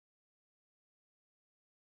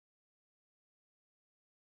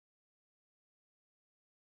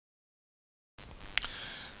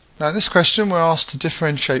Now in this question we're asked to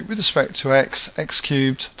differentiate with respect to x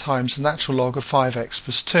cubed times the natural log of 5x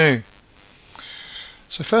plus 2.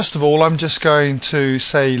 So first of all I'm just going to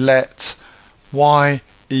say let y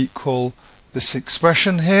equal this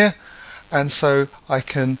expression here, and so I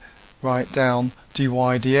can write down dy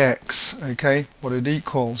dx, okay, what it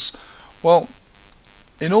equals. Well,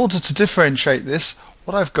 in order to differentiate this,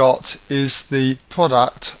 what I've got is the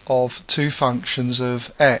product of two functions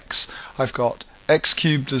of x. I've got x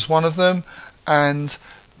cubed as one of them and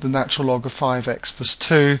the natural log of 5x plus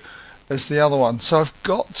 2 as the other one. So I've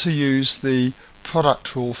got to use the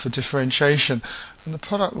product rule for differentiation. And the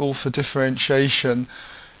product rule for differentiation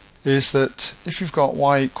is that if you've got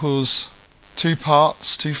y equals two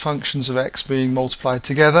parts, two functions of x being multiplied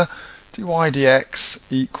together, dy dx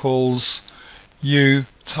equals u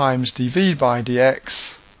times dv by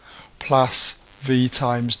dx plus v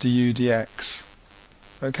times du dx.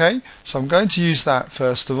 Okay, so I'm going to use that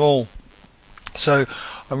first of all. So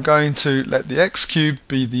I'm going to let the x cubed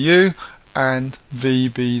be the u and v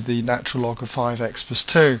be the natural log of 5x plus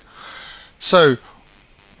 2. So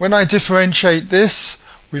when I differentiate this,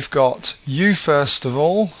 we've got u first of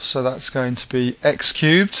all, so that's going to be x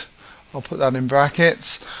cubed, I'll put that in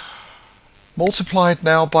brackets, multiplied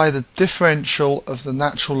now by the differential of the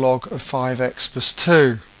natural log of 5x plus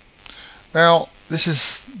 2. Now this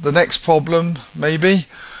is the next problem, maybe,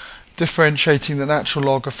 differentiating the natural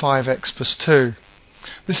log of 5x plus 2.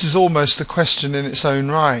 This is almost a question in its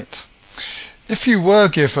own right. If you were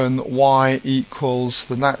given y equals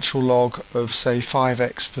the natural log of, say,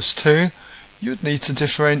 5x plus 2, you'd need to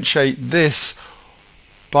differentiate this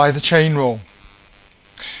by the chain rule.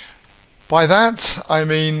 By that I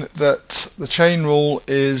mean that the chain rule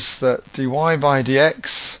is that dy by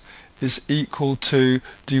dx is equal to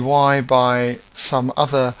dy by some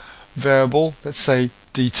other variable, let's say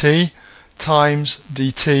dt, times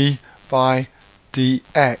dt by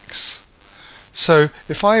dx. So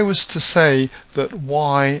if I was to say that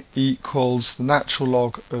y equals the natural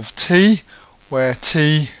log of t, where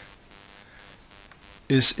t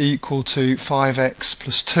is equal to 5x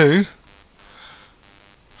plus 2,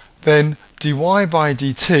 then dy by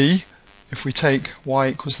dt, if we take y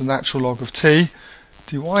equals the natural log of t,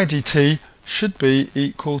 dy dt should be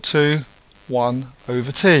equal to 1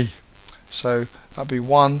 over t. So that'd be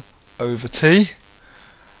 1 over t,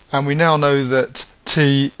 and we now know that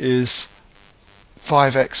t is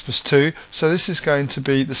 5x plus 2, so this is going to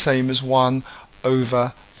be the same as 1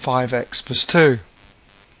 over 5x plus 2.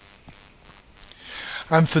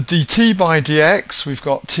 And for dt by dx, we've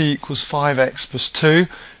got t equals 5x plus 2.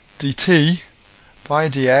 dt by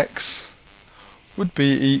dx would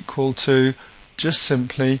be equal to just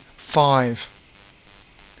simply 5.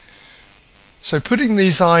 So putting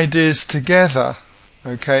these ideas together,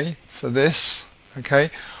 okay, for this, okay,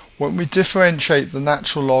 when we differentiate the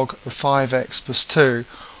natural log of 5x plus 2,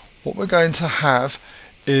 what we're going to have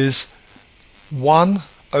is 1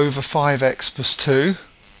 over 5x plus 2.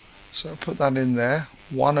 So I'll put that in there,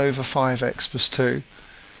 1 over 5x plus 2.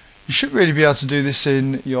 You should really be able to do this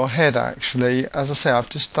in your head actually. As I say, I've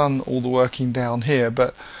just done all the working down here,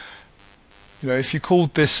 but you know, if you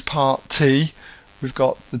called this part t, we've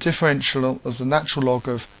got the differential of the natural log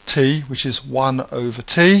of t, which is 1 over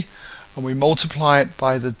t, and we multiply it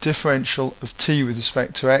by the differential of t with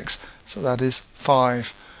respect to x, so that is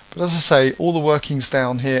 5. But as I say, all the working's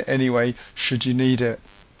down here anyway, should you need it.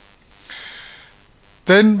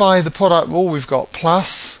 Then by the product rule we've got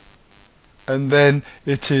plus, and then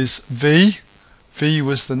it is v. v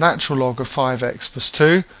was the natural log of 5x plus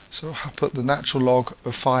 2, so I'll put the natural log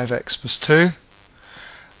of 5x plus 2,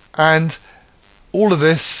 and all of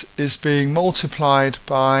this is being multiplied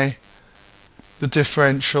by the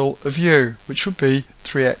differential of u, which would be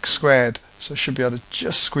 3x squared. So I should be able to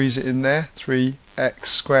just squeeze it in there, 3x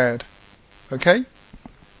squared. Okay?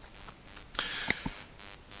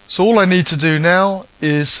 So all I need to do now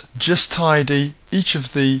is just tidy each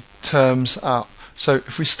of the terms up. So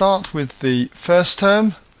if we start with the first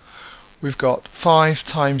term, we've got 5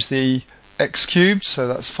 times the x cubed, so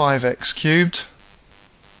that's 5x cubed,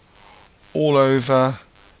 all over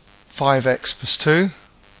 5x plus 2,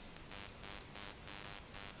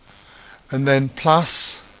 and then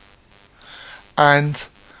plus, and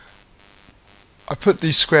I put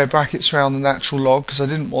these square brackets around the natural log because I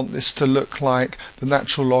didn't want this to look like the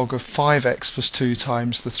natural log of 5x plus 2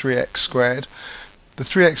 times the 3x squared. The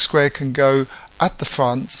 3x squared can go at the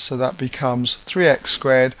front, so that becomes 3x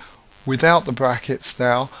squared without the brackets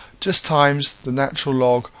now, just times the natural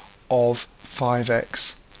log of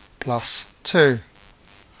 5x plus 2.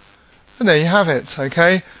 And there you have it,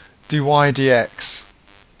 okay? dy dx.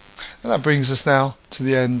 And that brings us now to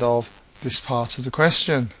the end of this part of the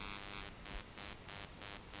question.